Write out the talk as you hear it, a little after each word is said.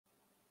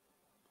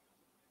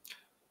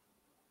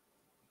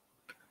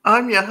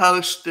I'm your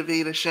host,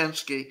 Davida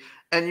Shinsky,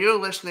 and you're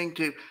listening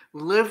to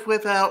Live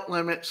Without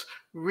Limits,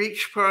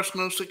 Reach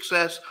Personal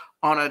Success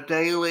on a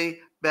Daily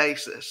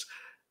Basis.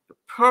 The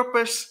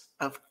purpose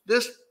of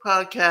this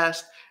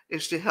podcast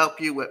is to help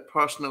you with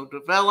personal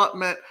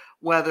development,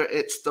 whether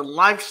it's the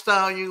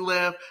lifestyle you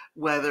live,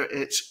 whether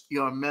it's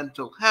your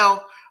mental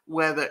health,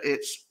 whether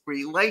it's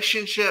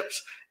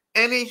relationships,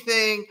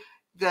 anything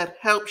that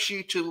helps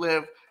you to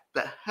live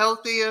the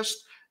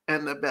healthiest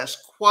and the best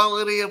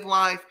quality of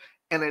life.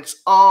 And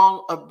it's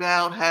all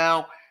about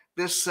how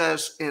this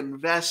says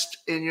invest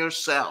in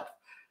yourself.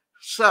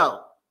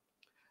 So,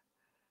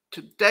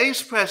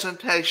 today's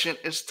presentation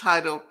is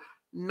titled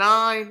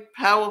 9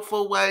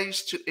 Powerful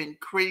Ways to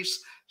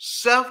Increase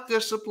Self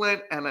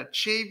Discipline and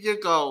Achieve Your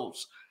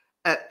Goals.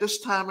 At this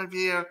time of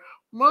year,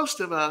 most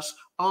of us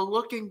are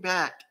looking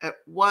back at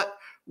what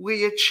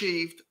we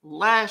achieved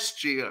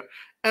last year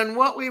and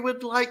what we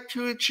would like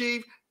to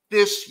achieve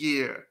this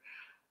year.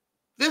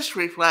 This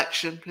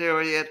reflection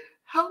period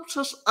helps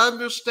us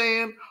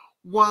understand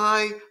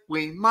why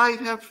we might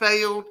have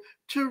failed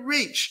to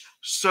reach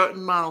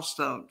certain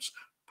milestones.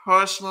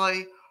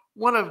 Personally,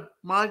 one of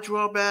my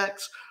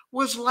drawbacks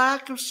was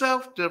lack of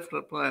self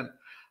discipline.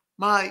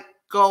 My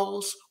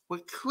goals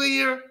were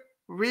clear,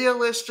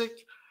 realistic,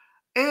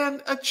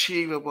 and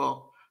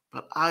achievable,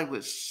 but I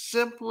was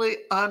simply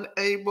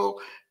unable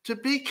to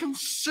be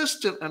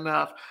consistent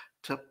enough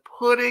to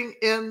putting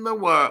in the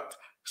work.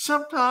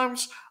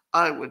 Sometimes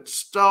I would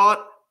start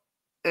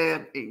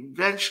and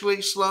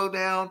eventually slow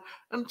down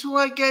until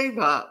I gave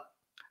up.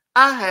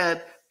 I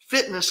had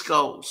fitness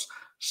goals,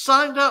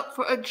 signed up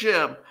for a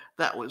gym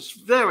that was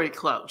very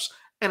close,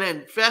 and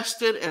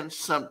invested in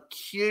some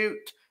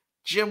cute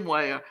gym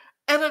wear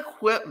and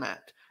equipment,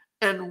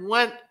 and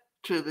went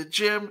to the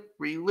gym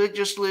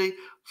religiously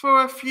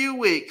for a few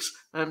weeks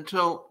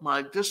until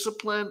my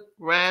discipline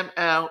ran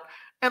out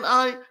and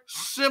I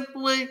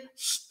simply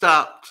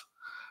stopped.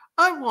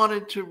 I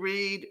wanted to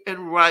read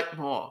and write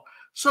more,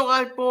 so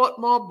I bought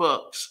more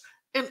books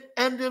and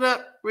ended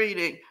up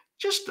reading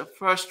just the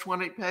first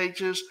 20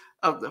 pages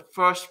of the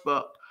first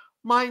book.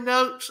 My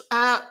notes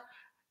app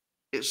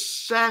is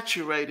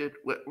saturated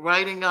with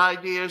writing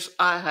ideas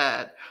I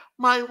had.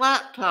 My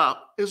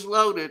laptop is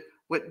loaded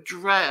with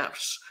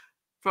drafts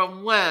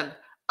from when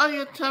I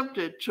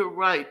attempted to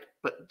write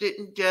but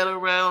didn't get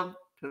around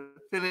to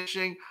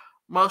finishing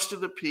most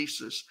of the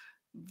pieces.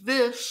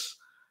 This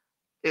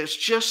is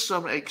just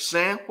some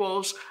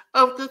examples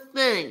of the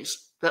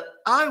things that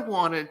I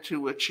wanted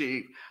to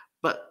achieve,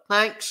 but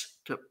thanks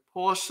to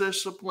poor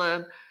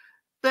discipline,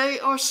 they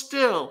are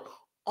still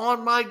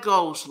on my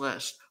goals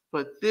list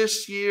for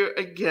this year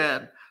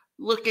again.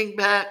 Looking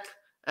back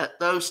at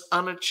those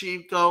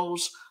unachieved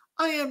goals,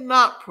 I am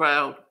not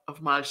proud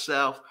of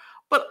myself,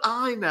 but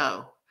I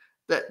know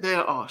that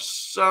there are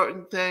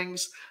certain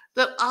things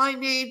that I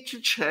need to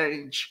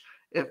change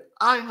if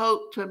I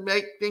hope to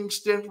make things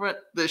different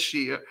this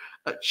year.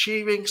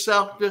 Achieving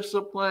self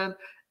discipline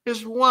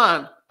is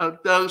one of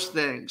those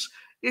things.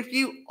 If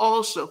you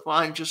also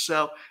find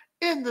yourself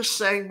in the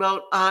same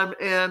boat I'm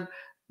in,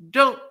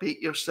 don't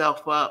beat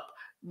yourself up.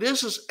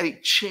 This is a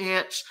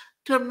chance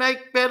to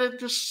make better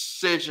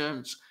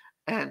decisions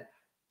and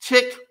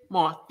tick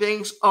more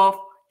things off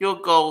your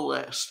goal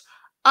list.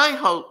 I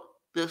hope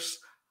this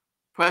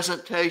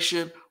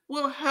presentation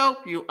will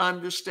help you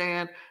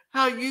understand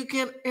how you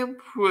can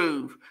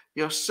improve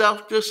your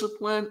self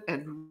discipline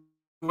and reach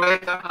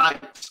greater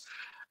heights.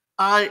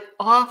 I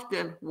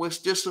often was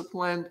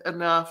disciplined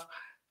enough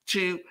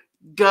to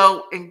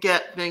go and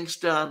get things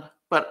done.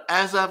 But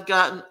as I've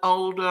gotten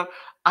older,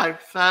 I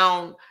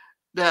found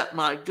that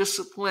my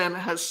discipline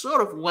has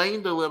sort of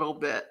waned a little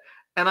bit.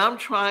 And I'm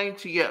trying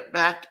to get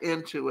back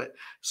into it.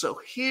 So,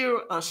 here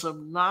are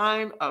some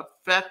 9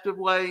 effective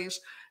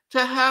ways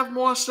to have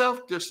more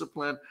self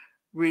discipline.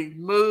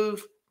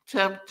 Remove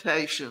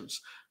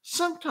temptations.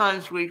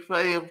 Sometimes we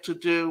fail to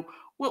do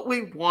what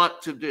we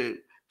want to do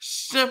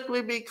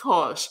simply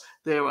because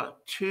there are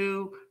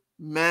too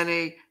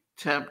many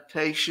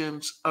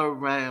temptations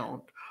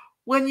around.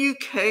 When you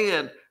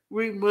can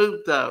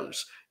remove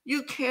those,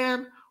 you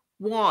can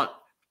want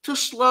to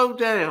slow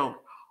down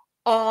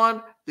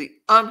on the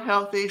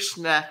unhealthy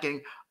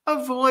snacking.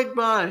 Avoid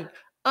buying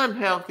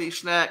unhealthy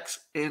snacks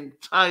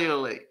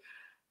entirely.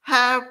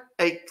 Have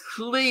a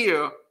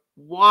clear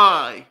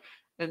why.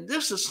 And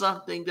this is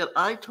something that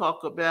I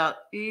talk about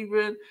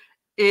even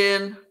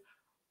in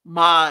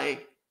my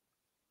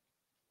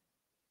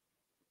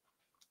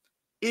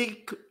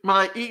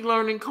my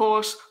e-learning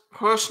course,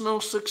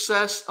 Personal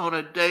Success on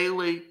a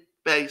Daily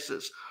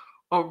Basis.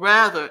 Or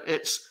rather,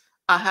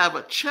 I have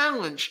a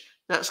challenge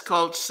that's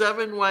called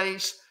 7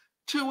 Ways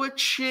to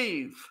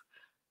Achieve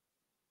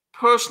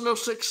Personal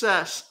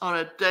Success on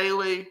a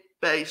Daily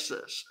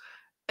Basis.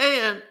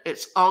 And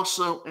it's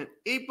also an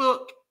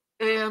ebook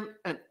and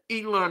an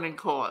e-learning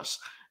course.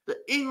 The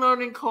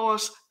e-learning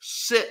course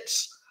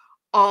sits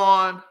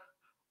on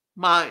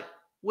my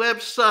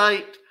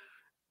website,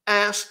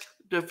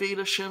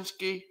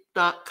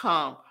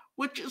 askdavidashinsky.com,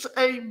 which is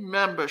a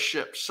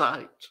membership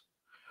site.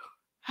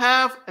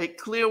 Have a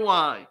clear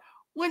why.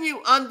 When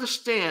you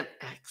understand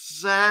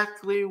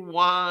exactly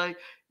why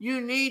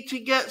you need to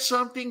get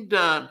something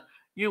done,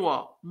 you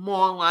are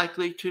more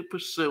likely to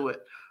pursue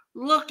it.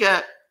 Look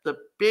at the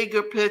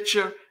bigger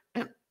picture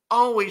and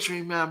always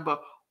remember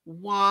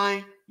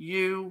why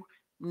you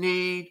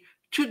need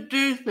to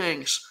do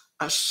things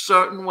a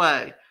certain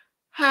way.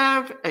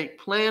 Have a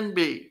plan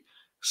B.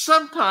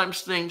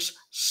 Sometimes things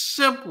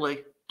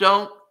simply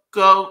don't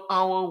go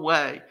our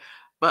way,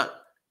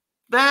 but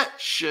that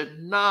should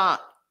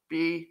not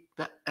be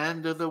the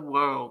end of the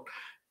world.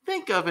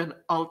 Think of an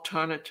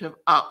alternative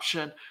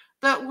option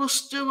that will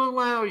still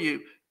allow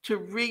you to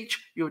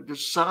reach your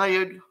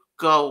desired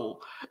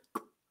goal.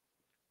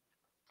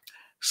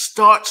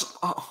 Start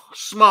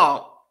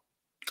small.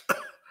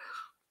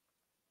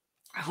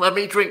 Let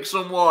me drink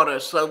some water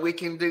so we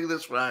can do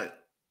this right.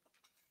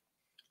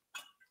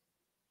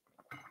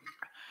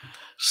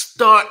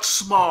 Start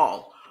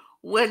small.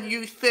 When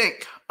you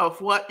think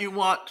of what you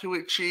want to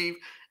achieve,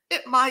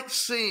 it might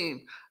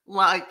seem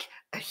like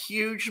a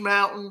huge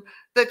mountain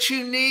that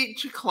you need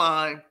to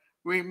climb.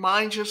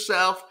 Remind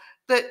yourself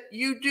that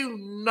you do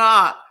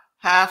not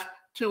have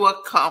to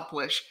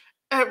accomplish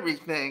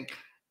everything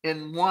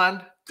in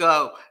one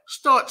go.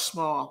 Start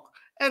small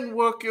and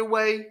work your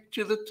way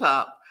to the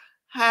top.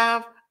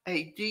 Have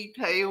a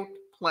detailed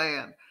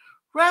plan.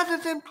 Rather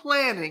than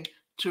planning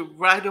to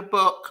write a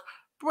book,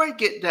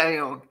 break it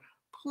down.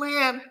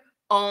 Plan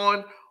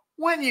on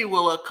when you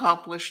will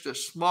accomplish the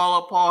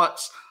smaller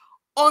parts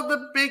or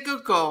the bigger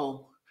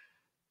goal.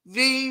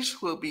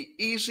 These will be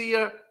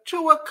easier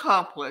to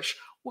accomplish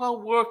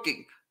while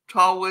working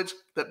towards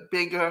the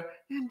bigger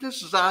and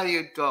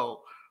desired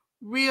goal.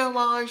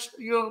 Realize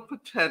your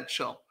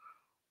potential.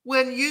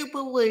 When you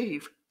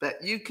believe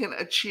that you can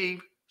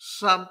achieve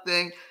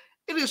something,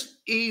 it is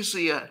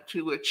easier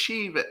to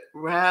achieve it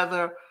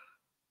rather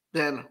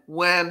than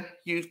when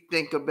you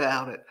think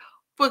about it.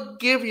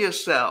 Forgive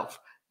yourself.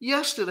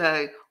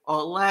 Yesterday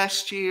or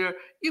last year,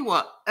 you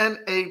were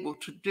unable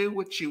to do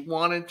what you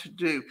wanted to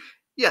do.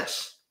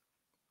 Yes,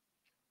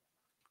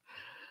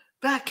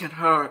 that can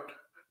hurt,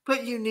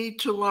 but you need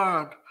to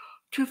learn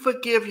to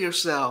forgive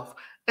yourself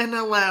and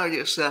allow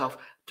yourself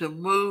to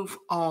move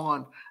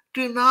on.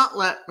 Do not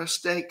let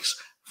mistakes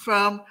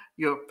from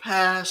your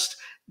past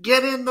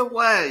get in the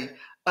way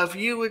of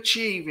you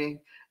achieving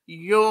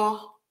your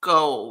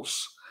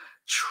goals.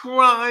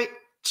 Try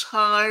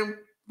time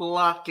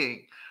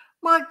blocking.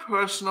 My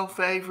personal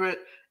favorite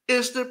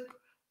is the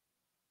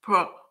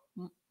pro-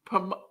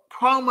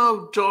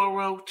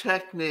 Pomodoro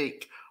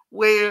technique,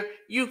 where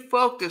you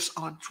focus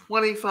on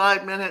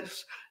 25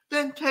 minutes,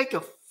 then take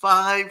a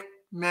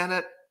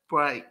 5-minute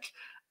break.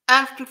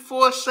 After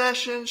 4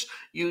 sessions,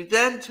 you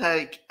then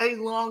take a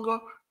longer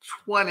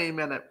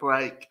 20-minute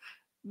break.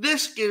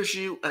 This gives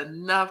you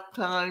enough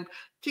time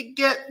to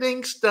get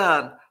things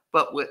done,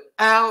 but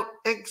without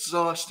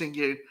exhausting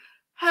you.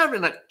 Have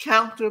an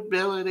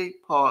accountability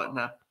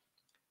partner.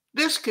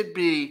 This could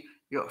be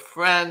your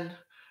friend,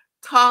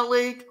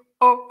 colleague,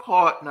 or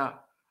partner.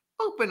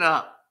 Open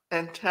up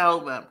and tell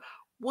them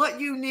what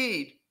you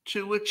need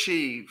to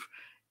achieve.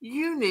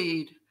 You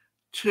need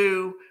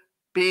to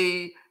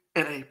be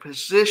in a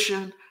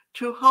position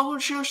to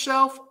hold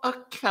yourself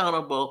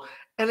accountable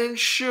and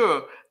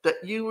ensure that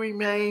you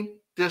remain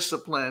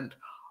disciplined.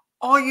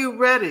 Are you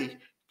ready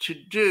to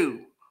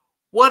do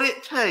what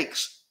it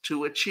takes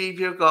to achieve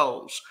your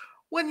goals?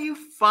 When you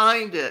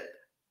find it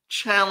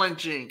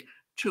challenging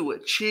to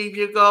achieve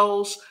your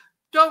goals,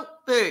 don't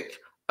think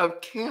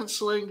of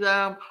canceling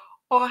them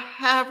or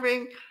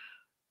having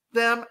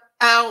them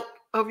out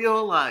of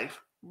your life.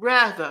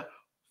 Rather,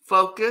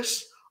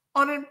 focus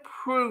on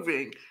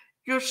improving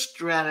your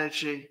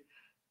strategy.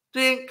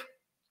 Think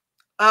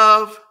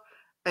of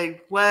a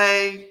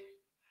way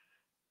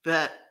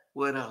that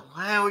would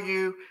allow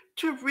you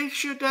to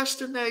reach your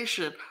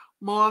destination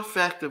more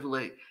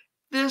effectively.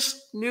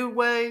 This new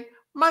way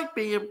might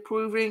be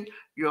improving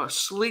your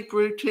sleep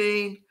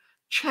routine,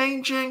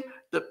 changing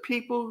the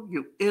people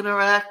you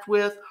interact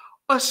with,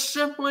 or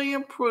simply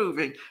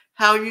improving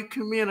how you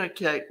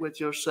communicate with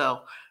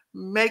yourself.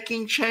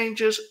 Making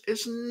changes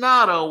is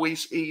not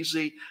always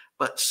easy,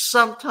 but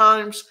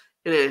sometimes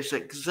it is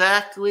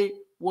exactly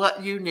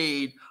what you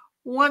need.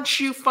 Once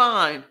you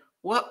find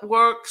what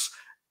works,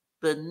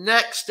 the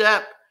next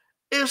step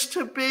is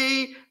to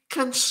be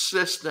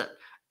consistent,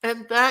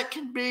 and that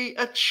can be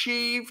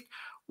achieved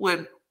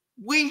when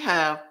we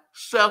have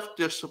self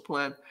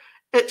discipline.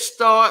 It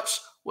starts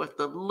with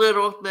the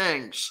little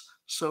things.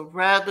 So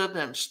rather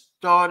than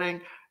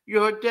starting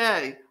your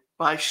day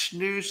by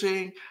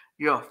snoozing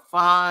your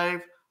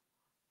 5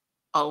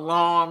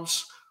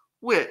 alarms,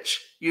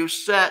 which you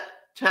set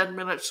 10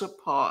 minutes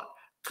apart,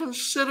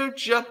 consider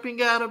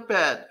jumping out of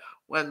bed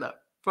when the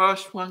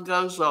first one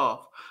goes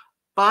off.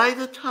 By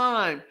the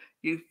time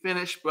you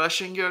finish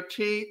brushing your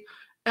teeth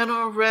and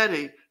are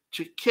ready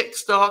to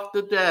kickstart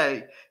the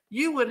day,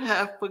 you would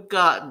have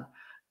forgotten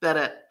that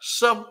at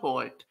some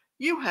point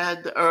you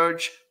had the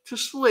urge to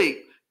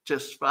sleep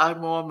just 5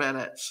 more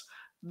minutes.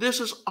 This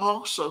is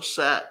also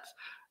set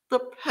the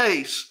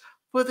pace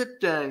for the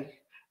day,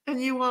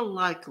 and you are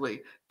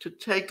likely to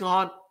take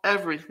on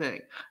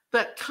everything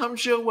that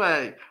comes your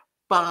way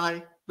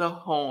by the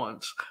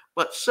horns.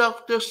 But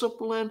self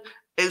discipline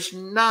is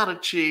not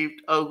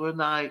achieved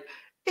overnight,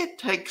 it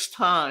takes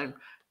time,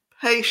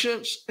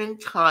 patience,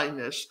 and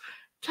kindness.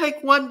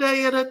 Take one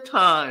day at a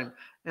time,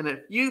 and if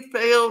you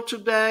fail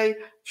today,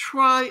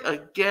 try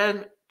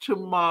again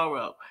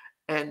tomorrow,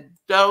 and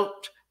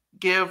don't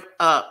give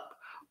up.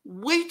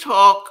 We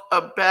talk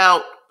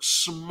about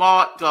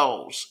SMART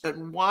goals.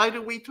 And why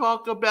do we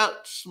talk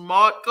about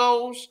SMART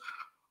goals?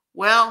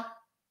 Well,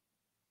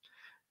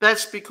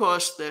 that's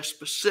because they're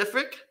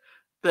specific,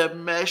 they're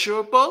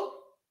measurable,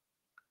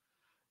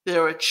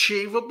 they're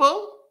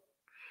achievable,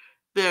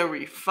 they're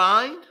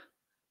refined,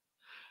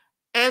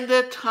 and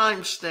they're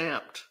time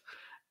stamped.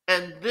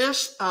 And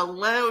this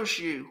allows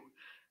you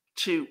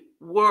to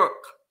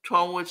work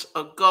towards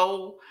a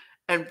goal,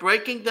 and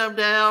breaking them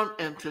down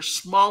into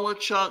smaller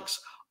chunks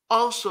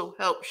also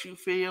helps you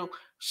feel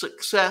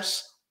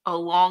success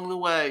along the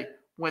way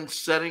when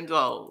setting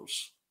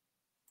goals.